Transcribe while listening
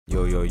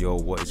Yo,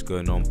 what is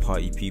going on,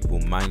 party people?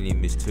 My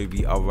name is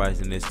Toby,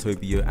 Uprising is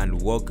Tobio, and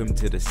welcome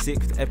to the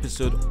 6th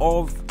episode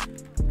of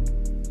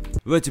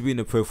Where to Be in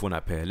the Pro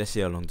Fortnite pair. Let's see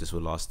how long this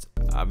will last.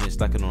 I've been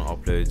stacking on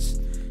uploads.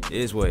 It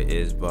is what it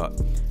is,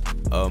 but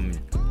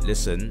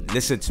listen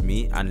to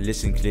me and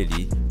listen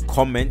clearly.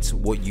 Comment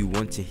what you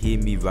want to hear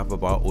me rap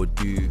about or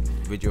do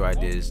video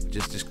ideas.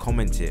 Just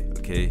comment it,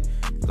 okay?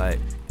 Like,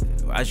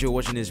 as you're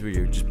watching this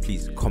video, just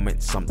please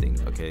comment something,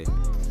 okay?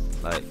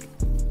 Like,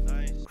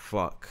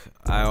 fuck,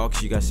 I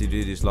asked you guys to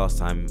do this last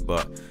time,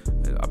 but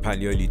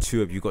apparently only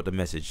 2 of you got the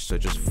message. So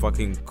just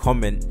fucking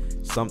comment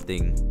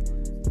something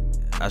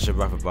I should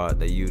rap about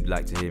that you'd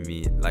like to hear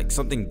me, like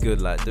something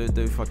good. Like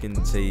don't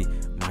fucking say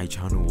my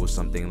channel or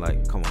something,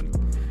 like come on.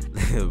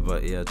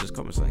 But yeah, just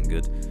comment something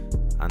good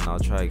and I'll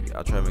try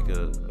and make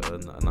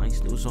a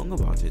nice little song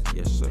about it.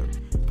 Yes sir.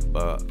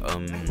 But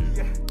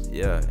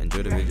yeah,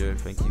 enjoy the video.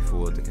 Thank you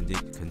for the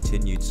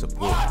continued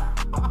support.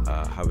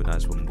 Have a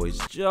nice one, boys.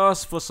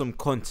 Just for some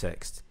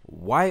context,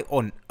 why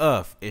on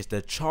earth is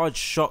the charged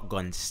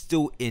shotgun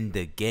still in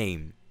the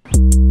game?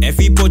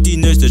 Everybody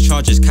knows the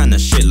charge is kinda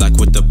shit. Like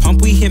with the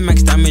pump we hit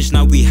max damage,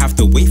 now we have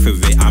to wait for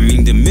it. I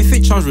mean the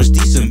mythic charge was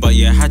decent, but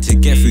you had to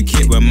get through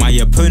kit. When my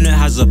opponent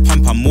has a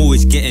pump, I'm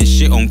always getting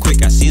shit on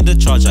quick. I see the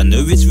charge, I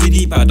know it's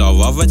really bad, I'd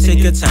rather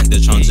take attack. The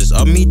chances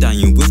of me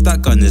dying with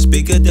that gun is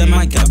bigger than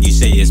my gap. You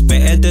say it's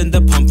better than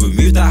the pump,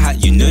 remove that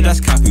hat, you know that's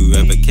cap.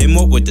 Whoever came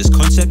up with this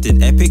concept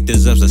in epic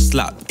deserves a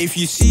slap. If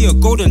you see a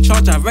golden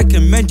charge, I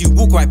recommend you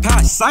walk right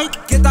past.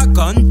 Psych, get that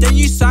gun, then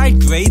you side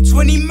grade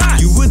 20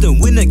 max. You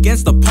wouldn't win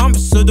against the pump,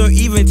 so don't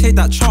even take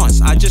that chance.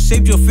 I just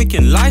saved your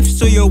freaking life,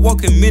 so you're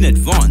welcome in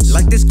advance.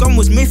 Like this gun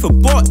was made for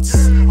bots,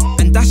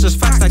 and that's just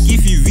facts. Like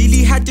if you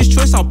really had this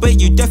choice, I'll bet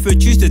you defo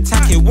choose to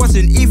attack. It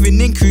wasn't even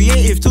in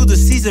creative till the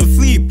season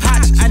 3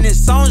 patch, and it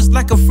sounds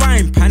like a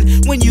frying pan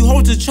when you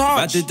hold the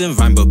charge. That didn't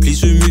rhyme, but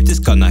please remove this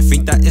gun, I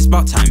think that it's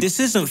about time. This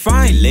isn't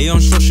fine, lay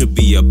on shot should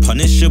be a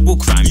punishable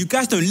crime. You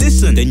guys don't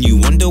listen, then you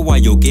wonder why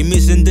your game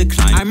is in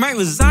decline. I might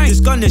resign, this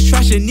gun is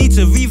trash, it needs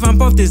a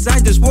revamp of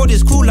design. This world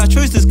is cool, I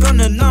chose this gun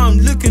and now I'm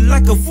looking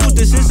like a fool.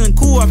 This isn't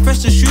cool, I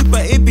press the shoot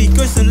but it be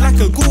ghosting like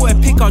a ghoul. I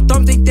pick out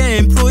dumb, think their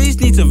employees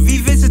need to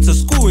revisit to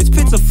school. It's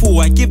pitiful,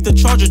 I give the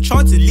charge a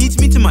chance, it leads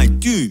me to my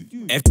doom.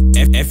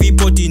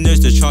 Everybody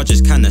knows the charge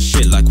is kinda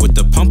shit. Like with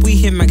the pump we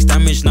hit max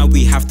damage, now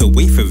we have to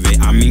wait for it.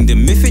 I mean the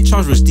mythic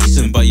charge was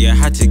decent, but you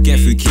had to get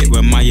through kit.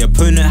 When my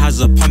opponent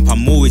has a pump,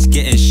 I'm always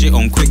getting shit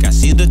on quick. I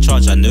see the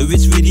charge, I know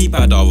it's really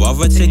bad, I'd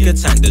rather take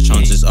attack. The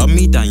chances of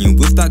me dying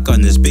with that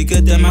gun is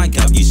bigger than my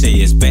gap. You say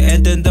it's better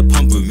than the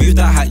pump, remove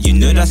that hat, you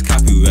know that's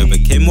cap. Whoever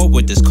came up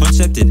with this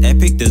concept in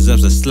epic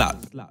deserves a slap.